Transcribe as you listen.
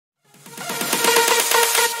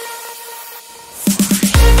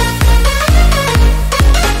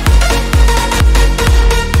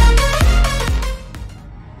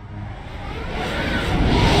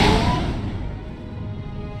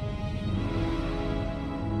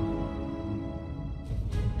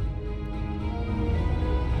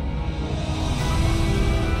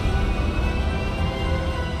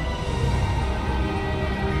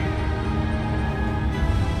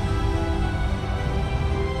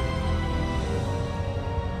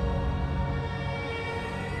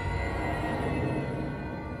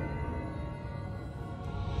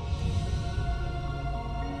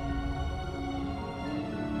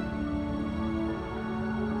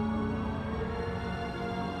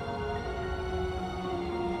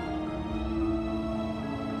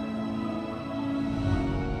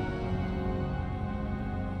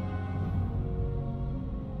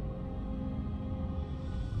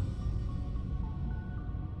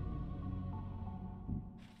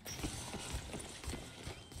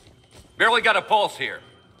Barely got a pulse here.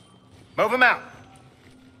 Move him out.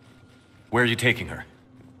 Where are you taking her?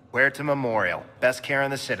 Huerta Memorial. Best care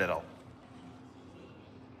in the Citadel.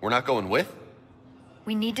 We're not going with?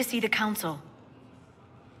 We need to see the Council.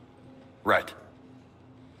 Right.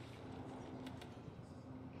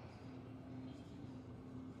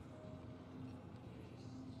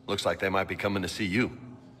 Looks like they might be coming to see you.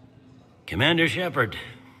 Commander Shepard.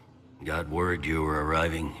 Got word you were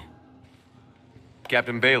arriving.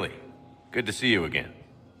 Captain Bailey, good to see you again.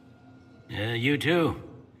 Yeah, you too.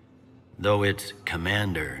 Though it's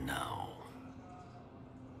Commander now.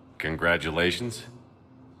 Congratulations.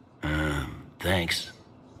 Thanks.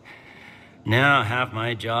 Now, half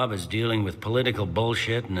my job is dealing with political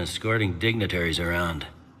bullshit and escorting dignitaries around.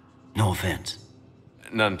 No offense.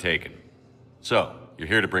 None taken. So, you're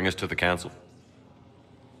here to bring us to the Council?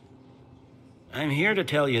 I'm here to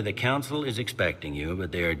tell you the Council is expecting you,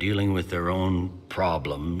 but they are dealing with their own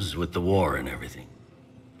problems with the war and everything.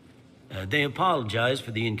 They apologize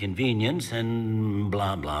for the inconvenience and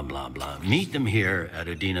blah, blah, blah, blah. Meet them here at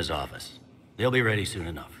Udina's office. They'll be ready soon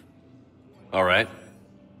enough. All right.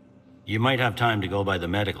 You might have time to go by the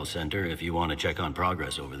medical center if you want to check on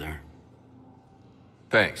progress over there.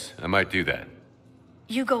 Thanks, I might do that.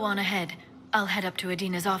 You go on ahead. I'll head up to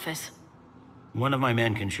Udina's office. One of my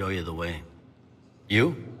men can show you the way.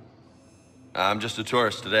 You? I'm just a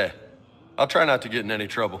tourist today. I'll try not to get in any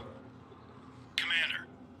trouble. Commander,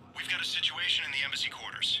 we've got a situation in the embassy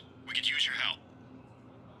quarters. We could use your help.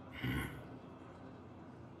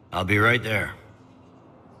 I'll be right there.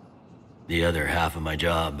 The other half of my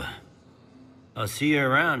job. I'll see you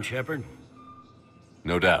around, Shepard.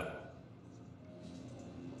 No doubt.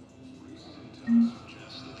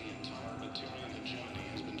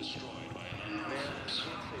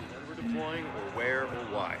 Deploying or where or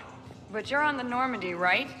why. But you're on the Normandy,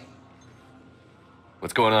 right?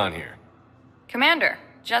 What's going on here? Commander,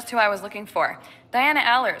 just who I was looking for. Diana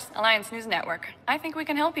Allers, Alliance News Network. I think we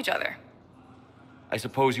can help each other. I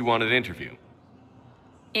suppose you want an interview?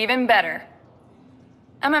 Even better.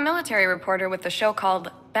 I'm a military reporter with a show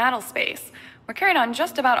called Battle Space. We're carried on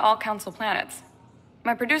just about all Council planets.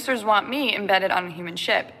 My producers want me embedded on a human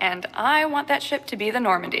ship, and I want that ship to be the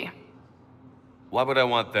Normandy. Why would I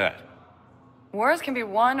want that? Wars can be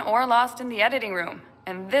won or lost in the editing room,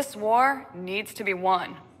 and this war needs to be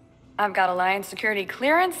won. I've got Alliance security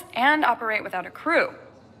clearance and operate without a crew.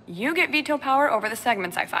 You get veto power over the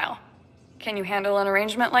segments I file. Can you handle an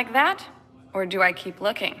arrangement like that? Or do I keep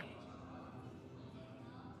looking?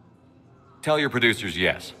 Tell your producers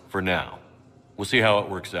yes, for now. We'll see how it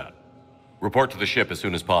works out. Report to the ship as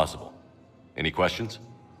soon as possible. Any questions?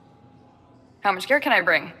 How much gear can I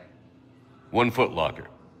bring? 1 foot locker.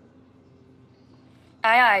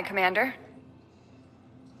 Aye, aye, Commander.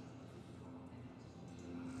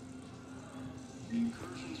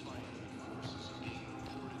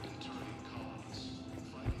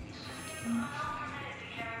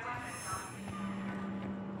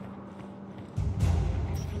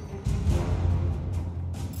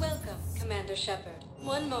 Welcome, Commander Shepard.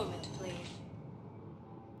 One moment, please.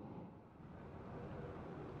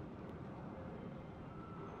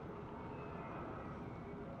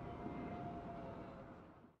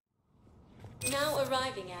 Now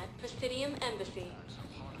arriving at Citadel Embassies.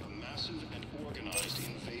 Part of a massive and organized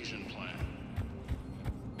invasion plan.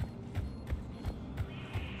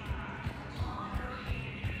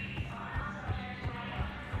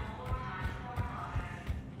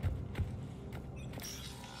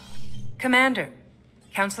 Commander,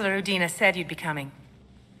 Councillor Udina said you'd be coming.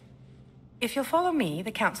 If you'll follow me,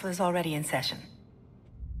 the Council is already in session.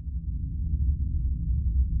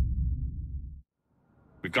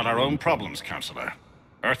 We've got our own problems, Counselor.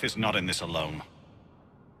 Earth is not in this alone.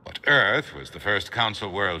 But Earth was the first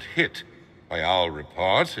Council world hit. By all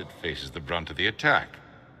reports, it faces the brunt of the attack.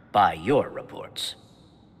 By your reports.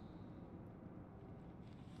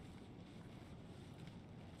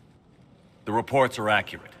 The reports are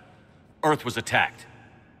accurate. Earth was attacked.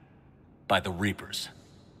 By the Reapers.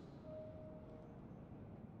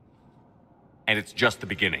 And it's just the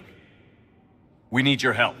beginning. We need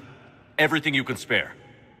your help. Everything you can spare.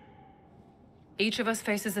 Each of us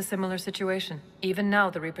faces a similar situation. Even now,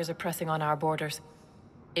 the Reapers are pressing on our borders.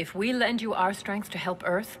 If we lend you our strength to help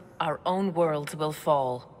Earth, our own worlds will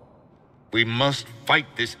fall. We must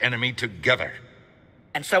fight this enemy together.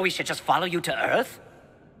 And so we should just follow you to Earth?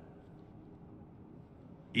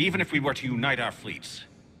 Even if we were to unite our fleets,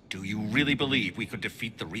 do you really believe we could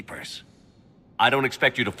defeat the Reapers? I don't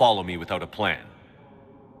expect you to follow me without a plan.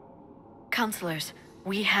 Counselors,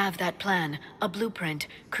 we have that plan, a blueprint,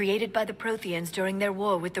 created by the Protheans during their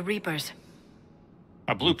war with the Reapers.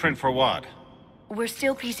 A blueprint for what? We're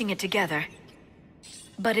still piecing it together.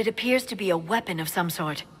 But it appears to be a weapon of some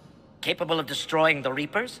sort. Capable of destroying the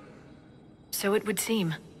Reapers? So it would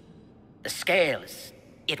seem. The scales.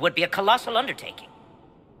 It would be a colossal undertaking.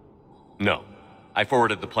 No. I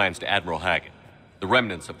forwarded the plans to Admiral Hagen. The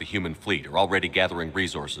remnants of the human fleet are already gathering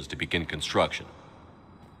resources to begin construction.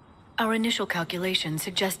 Our initial calculations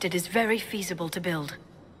suggest it is very feasible to build.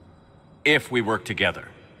 If we work together.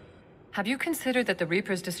 Have you considered that the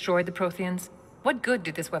Reapers destroyed the Protheans? What good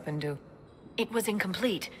did this weapon do? It was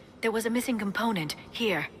incomplete. There was a missing component,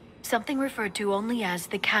 here. Something referred to only as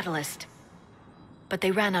the catalyst. But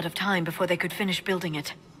they ran out of time before they could finish building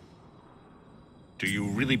it. Do you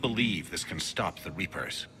really believe this can stop the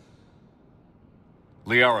Reapers?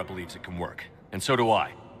 Liara believes it can work, and so do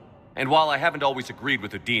I. And while I haven't always agreed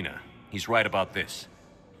with Udina, he's right about this.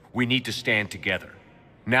 We need to stand together.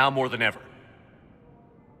 Now more than ever.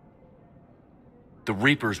 The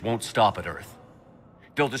Reapers won't stop at Earth.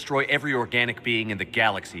 They'll destroy every organic being in the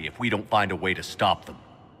galaxy if we don't find a way to stop them.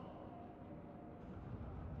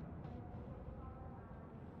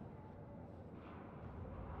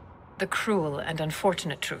 The cruel and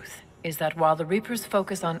unfortunate truth is that while the Reapers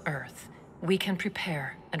focus on Earth, we can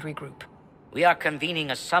prepare and regroup. We are convening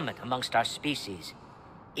a summit amongst our species.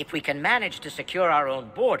 If we can manage to secure our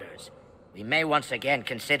own borders, we may once again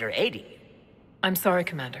consider aiding you. I'm sorry,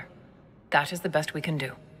 Commander. That is the best we can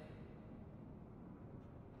do.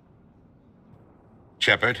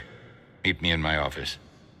 Shepard, meet me in my office.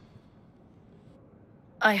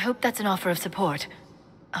 I hope that's an offer of support.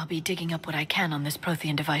 I'll be digging up what I can on this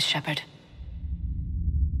Prothean device, Shepard.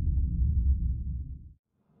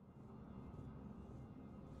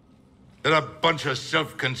 They're a bunch of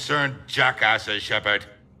self-concerned jackasses, Shepard.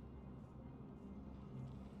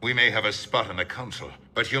 We may have a spot in the Council,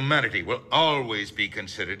 but humanity will always be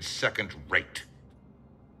considered second-rate.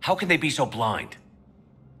 How can they be so blind?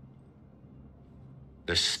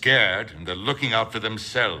 They're scared, and they're looking out for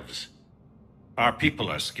themselves. Our people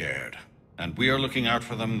are scared, and we are looking out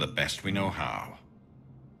for them the best we know how.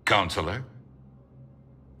 Counselor?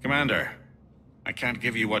 Commander, I can't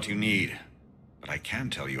give you what you need, but I can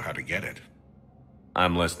tell you how to get it.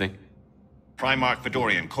 I'm listening. Primarch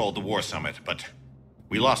Fedorian called the War Summit, but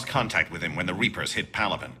we lost contact with him when the Reapers hit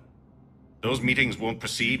Palaven. Those meetings won't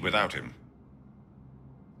proceed without him.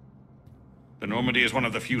 The Normandy is one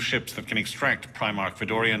of the few ships that can extract Primarch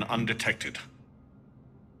Fedorian undetected.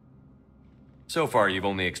 So far, you've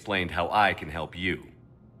only explained how I can help you.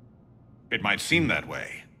 It might seem that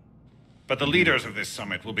way. But the leaders of this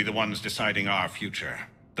summit will be the ones deciding our future.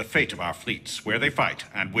 The fate of our fleets, where they fight,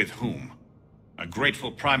 and with whom. A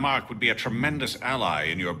grateful Primarch would be a tremendous ally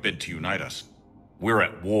in your bid to unite us. We're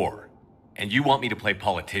at war. And you want me to play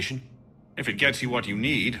politician? If it gets you what you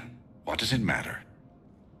need, what does it matter?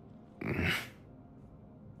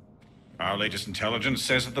 Our latest intelligence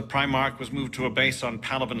says that the Primarch was moved to a base on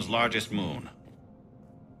Palaven's largest moon.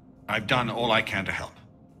 I've done all I can to help.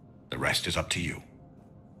 The rest is up to you.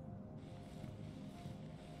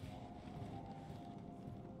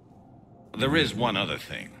 There is one other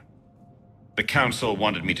thing. The Council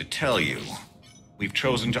wanted me to tell you, we've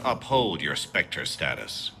chosen to uphold your Spectre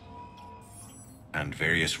status. And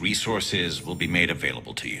various resources will be made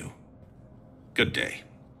available to you. Good day.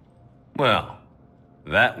 Well,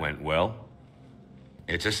 that went well.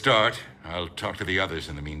 It's a start. I'll talk to the others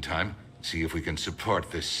in the meantime. See if we can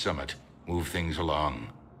support this summit. Move things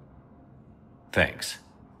along. Thanks.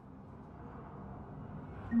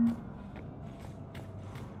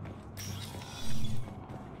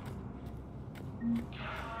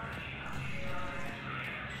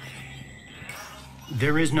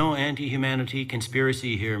 There is no anti-humanity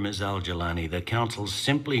conspiracy here, Ms. al-Jilani. The Council's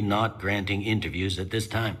simply not granting interviews at this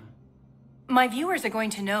time. My viewers are going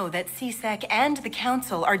to know that CSEC and the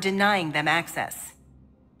Council are denying them access.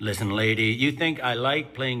 Listen, lady, you think I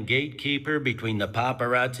like playing gatekeeper between the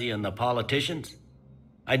paparazzi and the politicians?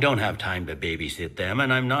 I don't have time to babysit them,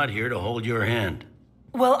 and I'm not here to hold your hand.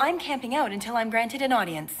 Well, I'm camping out until I'm granted an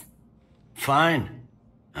audience. Fine.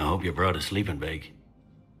 I hope you brought a sleeping bag.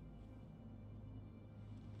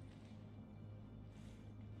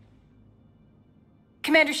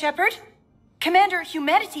 Commander Shepard? Commander,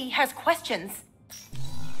 humanity has questions.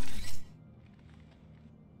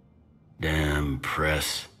 Damn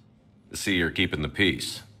press. See, you're keeping the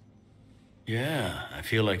peace. Yeah, I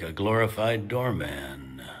feel like a glorified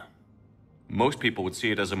doorman. Most people would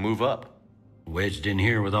see it as a move up. Wedged in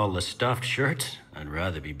here with all the stuffed shirts, I'd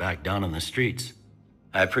rather be back down on the streets.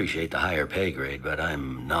 I appreciate the higher pay grade, but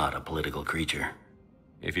I'm not a political creature.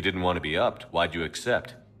 If you didn't want to be upped, why'd you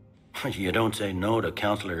accept? You don't say no to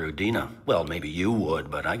Counselor Udina. Well, maybe you would,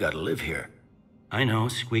 but I gotta live here. I know,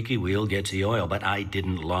 squeaky wheel gets the oil, but I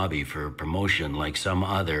didn't lobby for promotion like some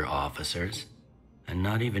other officers. I'm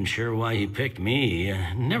not even sure why he picked me.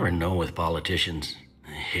 Never know with politicians.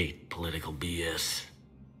 I hate political BS.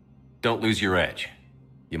 Don't lose your edge.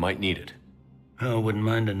 You might need it. Oh, wouldn't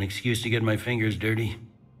mind an excuse to get my fingers dirty.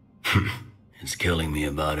 It's killing me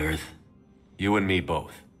about Earth. You and me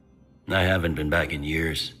both. I haven't been back in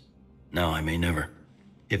years. Now I may never.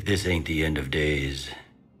 If this ain't the end of days,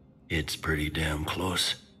 it's pretty damn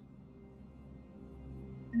close.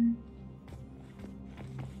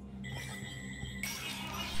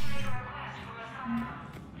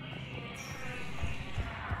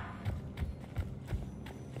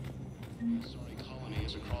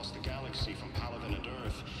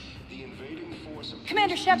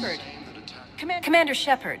 Commander Shepard. Commander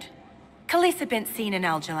Shepard. Khalisa Bint Sinan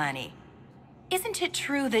al-Jilani. Isn't it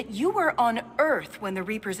true that you were on Earth when the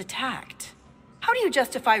Reapers attacked? How do you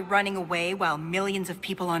justify running away while millions of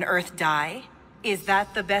people on Earth die? Is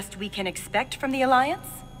that the best we can expect from the Alliance?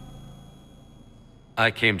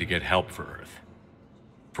 I came to get help for Earth.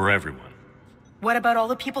 For everyone. What about all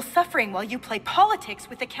the people suffering while you play politics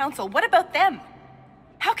with the Council? What about them?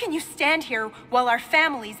 How can you stand here while our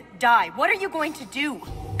families die? What are you going to do?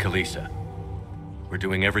 Khalisa, we're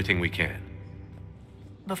doing everything we can.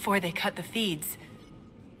 Before they cut the feeds,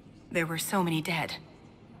 there were so many dead.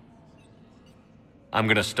 I'm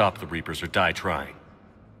gonna stop the Reapers or die trying.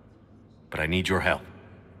 But I need your help.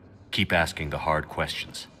 Keep asking the hard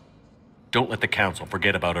questions. Don't let the Council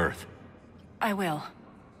forget about Earth. I will.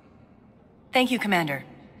 Thank you, Commander.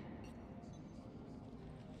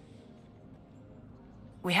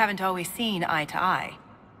 We haven't always seen eye to eye,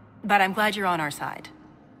 but I'm glad you're on our side.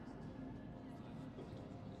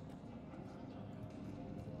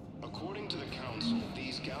 According to the Council,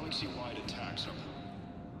 these galaxy-wide attacks are...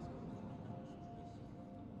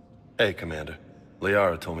 Hey, Commander.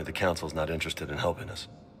 Liara told me the Council's not interested in helping us.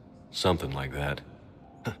 Something like that.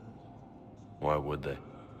 Why would they?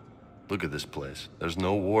 Look at this place. There's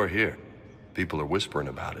no war here. People are whispering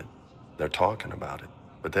about it. They're talking about it,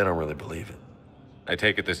 but they don't really believe it. I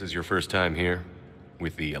take it this is your first time here?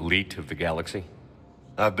 With the elite of the galaxy?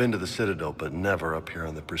 I've been to the Citadel, but never up here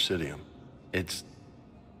on the Presidium. It's...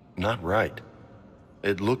 not right.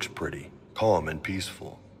 It looks pretty, calm and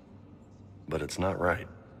peaceful. But it's not right.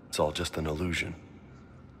 It's all just an illusion.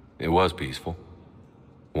 It was peaceful.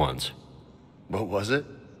 Once. But was it?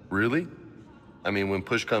 Really? I mean, when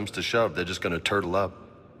push comes to shove, they're just gonna turtle up.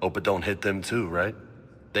 Hope it don't hit them too, right?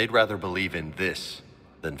 They'd rather believe in this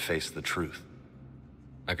than face the truth.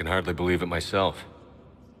 I can hardly believe it myself.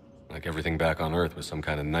 Like everything back on Earth was some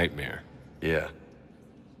kind of nightmare. Yeah.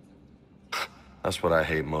 That's what I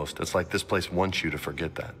hate most. It's like this place wants you to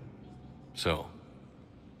forget that. So,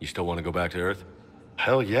 you still want to go back to Earth?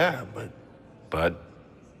 Hell yeah, but... But?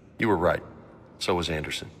 You were right. So was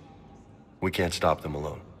Anderson. We can't stop them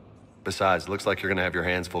alone. Besides, looks like you're gonna have your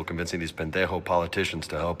hands full convincing these pendejo politicians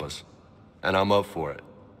to help us. And I'm up for it.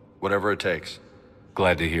 Whatever it takes.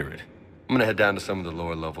 Glad to hear it. I'm gonna head down to some of the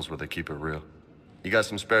lower levels where they keep it real. You got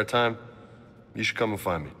some spare time? You should come and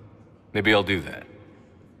find me. Maybe I'll do that.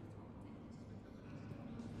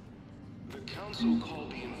 The Council called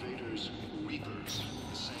the invaders Reapers,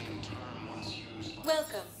 the same term once used...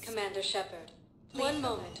 Welcome, Commander Shepard. One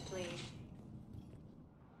moment, please.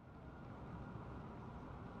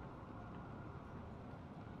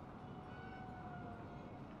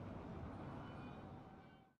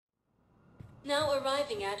 Now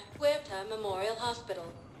arriving at Huerta Memorial Hospital.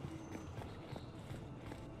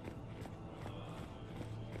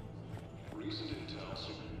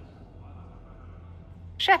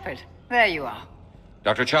 Shepard, there you are.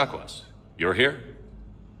 Dr. Chakwas, you're here?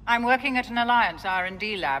 I'm working at an Alliance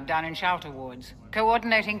R&D lab down in Shelter Wards,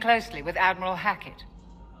 coordinating closely with Admiral Hackett.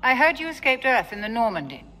 I heard you escaped Earth in the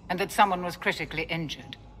Normandy, and that someone was critically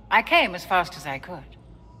injured. I came as fast as I could.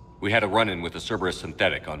 We had a run-in with a Cerberus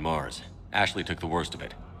synthetic on Mars. Ashley took the worst of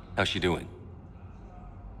it. How's she doing?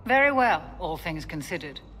 Very well, all things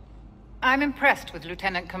considered. I'm impressed with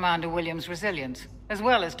Lieutenant Commander Williams' resilience, as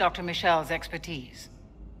well as Dr. Michel's expertise.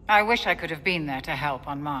 I wish I could have been there to help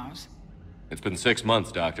on Mars. It's been 6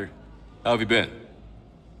 months, Doctor. How have you been?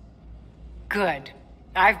 Good.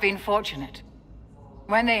 I've been fortunate.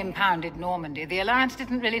 When they impounded Normandy, the Alliance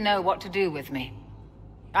didn't really know what to do with me.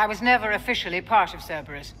 I was never officially part of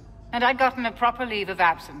Cerberus, and I'd gotten a proper leave of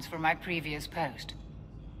absence from my previous post.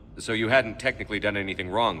 So you hadn't technically done anything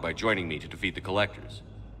wrong by joining me to defeat the Collectors?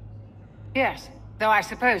 Yes, though I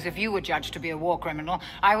suppose if you were judged to be a war criminal,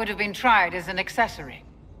 I would have been tried as an accessory.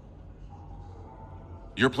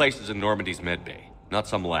 Your place is in Normandy's medbay, not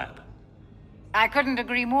some lab. I couldn't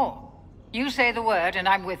agree more. You say the word and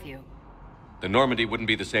I'm with you. The Normandy wouldn't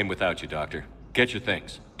be the same without you, Doctor. Get your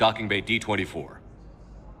things. Docking Bay D-24.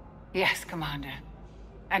 Yes, Commander.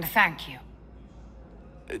 And thank you.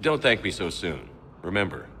 Don't thank me so soon.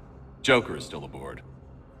 Remember, Joker is still aboard.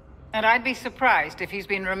 And I'd be surprised if he's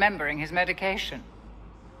been remembering his medication.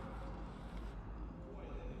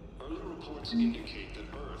 Early reports indicate that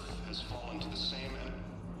Earth has fallen to the same end.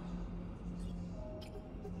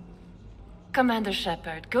 Commander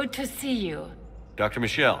Shepard, good to see you. Dr.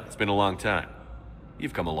 Michel, it's been a long time.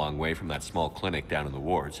 You've come a long way from that small clinic down in the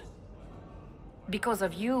wards. Because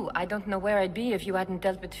of you, I don't know where I'd be if you hadn't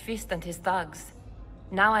dealt with Fist and his thugs.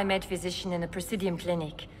 Now I'm med physician in a Presidium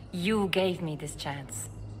clinic. You gave me this chance.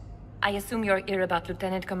 I assume you're here about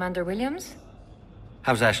Lieutenant Commander Williams?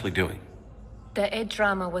 How's Ashley doing? The head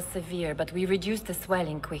trauma was severe, but we reduced the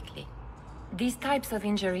swelling quickly. These types of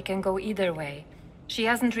injury can go either way. She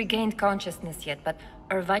hasn't regained consciousness yet, but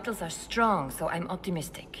her vitals are strong, so I'm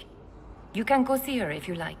optimistic. You can go see her if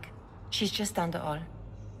you like. She's just down the hall.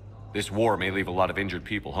 This war may leave a lot of injured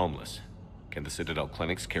people homeless. Can the Citadel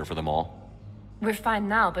clinics care for them all? We're fine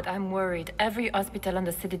now, but I'm worried. Every hospital on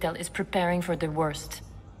the Citadel is preparing for the worst.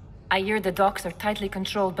 I hear the docks are tightly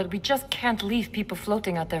controlled, but we just can't leave people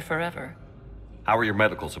floating out there forever. How are your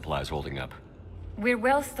medical supplies holding up? We're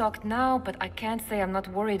well stocked now, but I can't say I'm not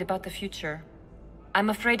worried about the future. I'm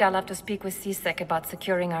afraid I'll have to speak with CSEC about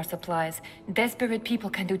securing our supplies. Desperate people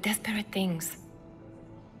can do desperate things.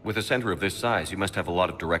 With a center of this size, you must have a lot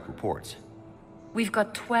of direct reports. We've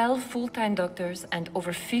got 12 full-time doctors and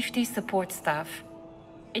over 50 support staff.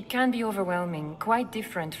 It can be overwhelming, quite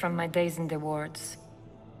different from my days in the wards.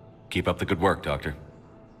 Keep up the good work, Doctor.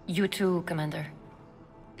 You too, Commander.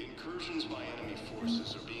 Incursions by enemy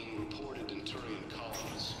forces are being reported in Turian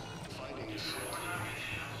colonies. Fighting is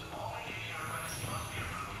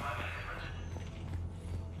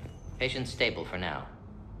Patient stable for now.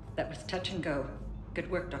 That was touch and go. Good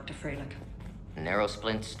work, Dr. Freilich. Narrow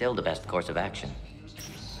splint's still the best course of action.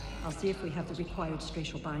 I'll see if we have the required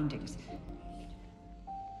spatial bindings.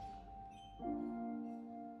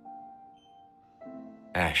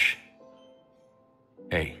 Ash.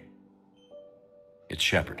 Hey. It's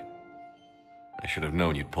Shepard. I should have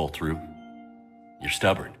known you'd pull through. You're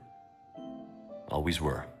stubborn. Always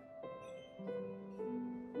were.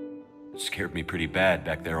 It scared me pretty bad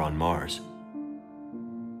back there on Mars.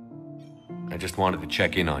 I just wanted to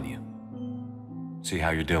check in on you. See how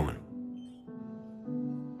you're doing.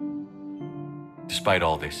 Despite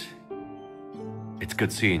all this, it's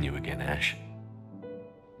good seeing you again, Ash.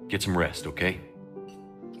 Get some rest, okay?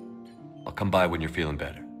 I'll come by when you're feeling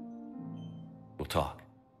better. We'll talk.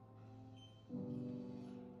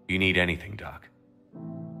 You need anything, Doc,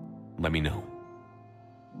 let me know.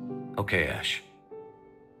 Okay, Ash.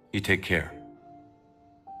 You take care.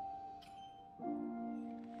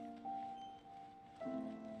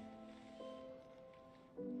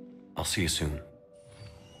 I'll see you soon.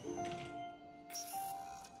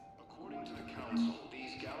 According to the Council,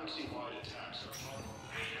 these galaxy-wide attacks are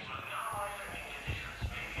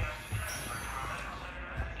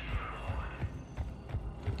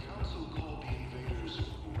The Council called the invaders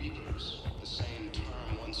Reapers, the same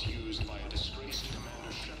term once used by a disgraced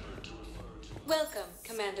Commander Shepard to refer to... Welcome,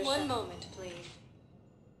 Commander Shepard. One moment, please.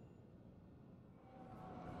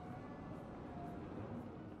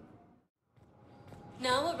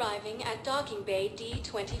 Now arriving at Docking Bay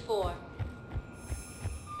D-24.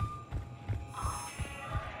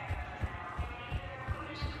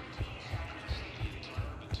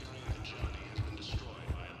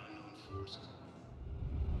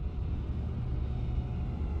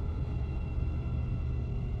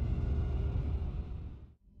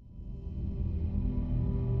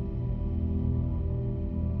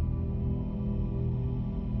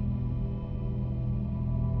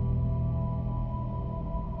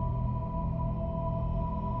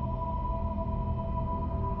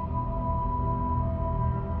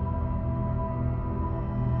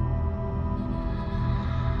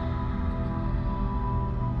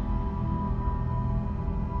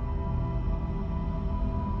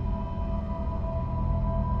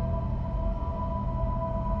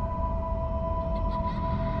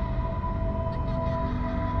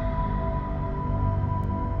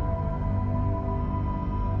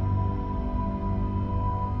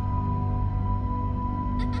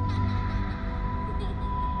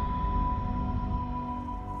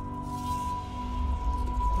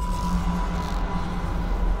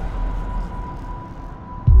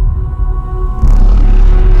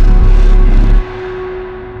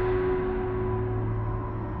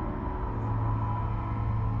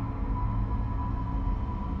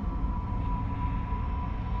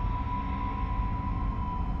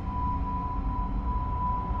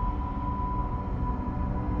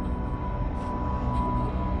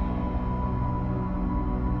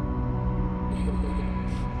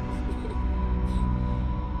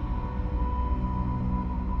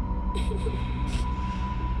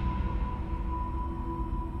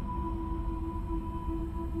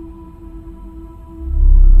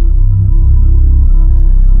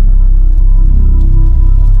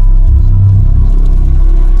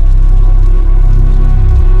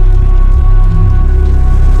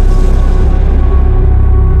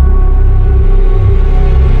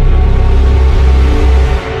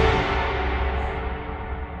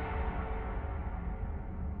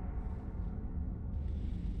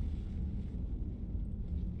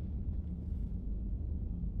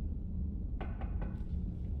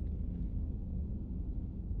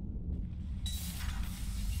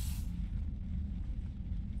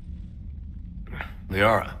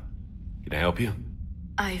 Liara, can I help you?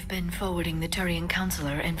 I've been forwarding the Turian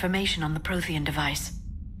Counselor information on the Prothean device.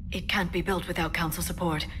 It can't be built without Council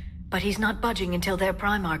support, but he's not budging until their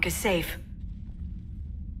Primarch is safe.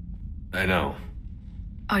 I know.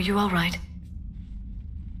 Are you all right?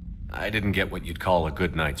 I didn't get what you'd call a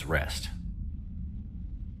good night's rest.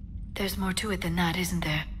 There's more to it than that, isn't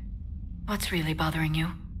there? What's really bothering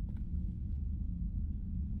you?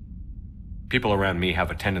 People around me have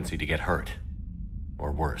a tendency to get hurt.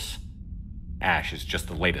 Or worse. Ash is just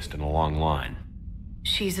the latest in a long line.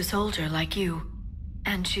 She's a soldier like you.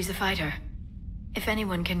 And she's a fighter. If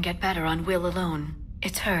anyone can get better on will alone,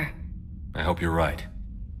 it's her. I hope you're right.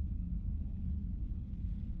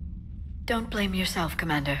 Don't blame yourself,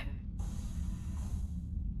 Commander.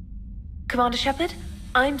 Commander Shepard,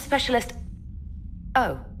 I'm Specialist...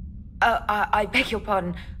 Oh. I beg your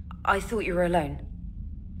pardon. I thought you were alone.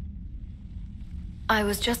 I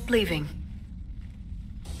was just leaving.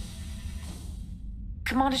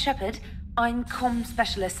 Commander Shepard, I'm Comm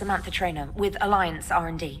Specialist Samantha Traynor with Alliance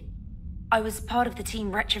R&D. I was part of the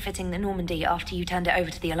team retrofitting the Normandy after you turned it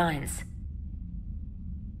over to the Alliance.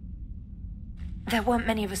 There weren't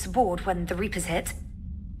many of us aboard when the Reapers hit.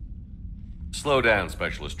 Slow down,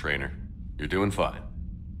 Specialist Trainer. You're doing fine.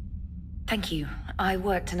 Thank you. I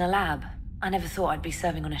worked in a lab. I never thought I'd be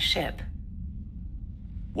serving on a ship.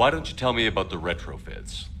 Why don't you tell me about the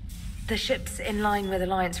retrofits? The ship's in line with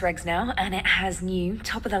Alliance regs now, and it has new,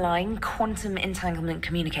 top-of-the-line, quantum entanglement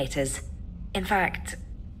communicators. In fact,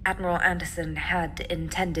 Admiral Anderson had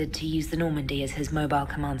intended to use the Normandy as his mobile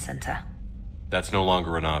command center. That's no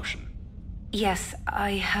longer an option. Yes,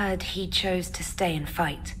 I heard he chose to stay and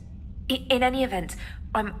fight. In any event,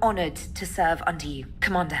 I'm honored to serve under you,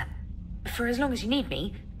 Commander. For as long as you need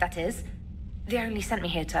me, that is. They only sent me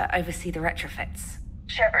here to oversee the retrofits.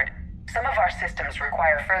 Shepard, some of our systems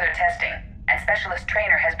require further testing, and Specialist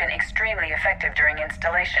Trainer has been extremely effective during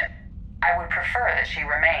installation. I would prefer that she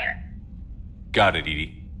remain. Got it,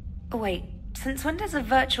 Edie. Wait, since when does a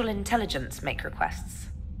virtual intelligence make requests?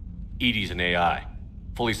 Edie's an AI.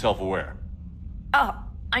 Fully self-aware. Oh,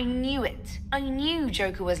 I knew it. I knew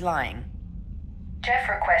Joker was lying. Jeff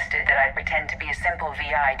requested that I pretend to be a simple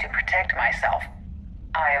VI to protect myself.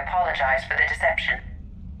 I apologize for the deception.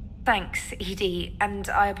 Thanks, Edie, and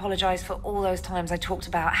I apologize for all those times I talked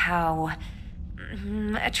about how...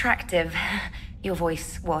 attractive your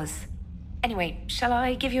voice was. Anyway, shall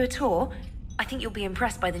I give you a tour? I think you'll be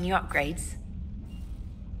impressed by the new upgrades.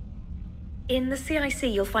 In the CIC,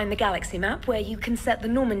 you'll find the galaxy map where you can set the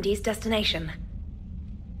Normandy's destination.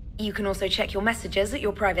 You can also check your messages at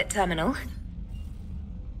your private terminal.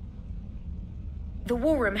 The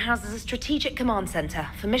War Room houses a strategic command center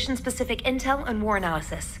for mission-specific intel and war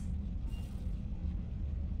analysis.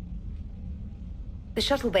 The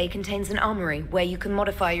shuttle bay contains an armory where you can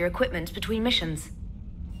modify your equipment between missions.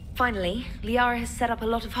 Finally, Liara has set up a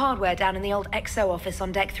lot of hardware down in the old XO office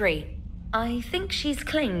on Deck 3. I think she's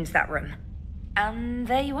claimed that room. And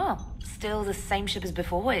there you are. Still the same ship as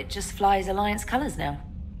before, it just flies Alliance colors now.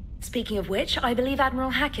 Speaking of which, I believe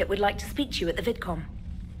Admiral Hackett would like to speak to you at the VidCom.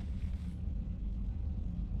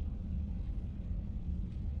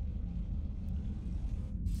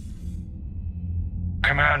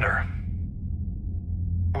 Commander,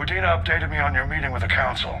 Udina updated me on your meeting with the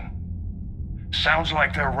Council. Sounds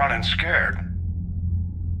like they're running scared.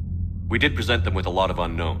 We did present them with a lot of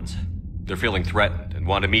unknowns. They're feeling threatened and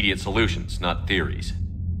want immediate solutions, not theories.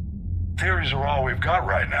 Theories are all we've got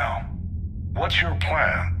right now. What's your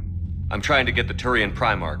plan? I'm trying to get the Turian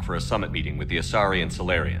Primarch for a summit meeting with the Asari and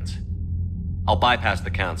Solarians. I'll bypass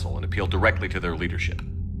the Council and appeal directly to their leadership.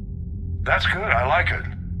 That's good, I like it.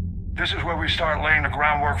 This is where we start laying the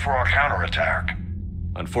groundwork for our counterattack.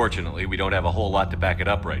 Unfortunately, we don't have a whole lot to back it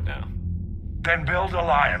up right now. Then build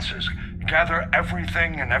alliances. Gather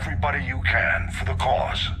everything and everybody you can for the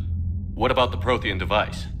cause. What about the Prothean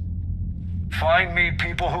device? Find me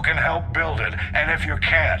people who can help build it, and if you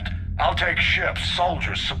can't, I'll take ships,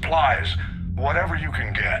 soldiers, supplies, whatever you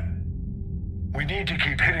can get. We need to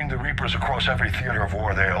keep hitting the Reapers across every theater of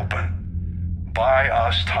war they open. Buy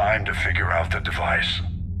us time to figure out the device.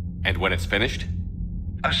 And when it's finished?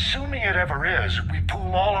 Assuming it ever is, we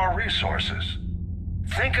pool all our resources.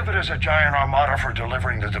 Think of it as a giant armada for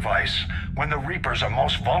delivering the device when the Reapers are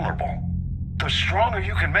most vulnerable. The stronger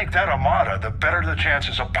you can make that armada, the better the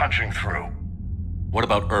chances of punching through. What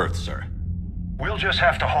about Earth, sir? We'll just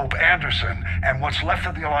have to hope Anderson and what's left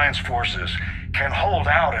of the Alliance forces can hold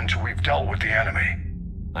out until we've dealt with the enemy.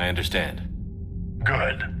 I understand.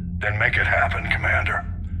 Good. Then make it happen, Commander.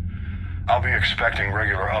 I'll be expecting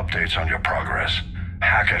regular updates on your progress.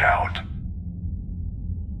 Hack it out.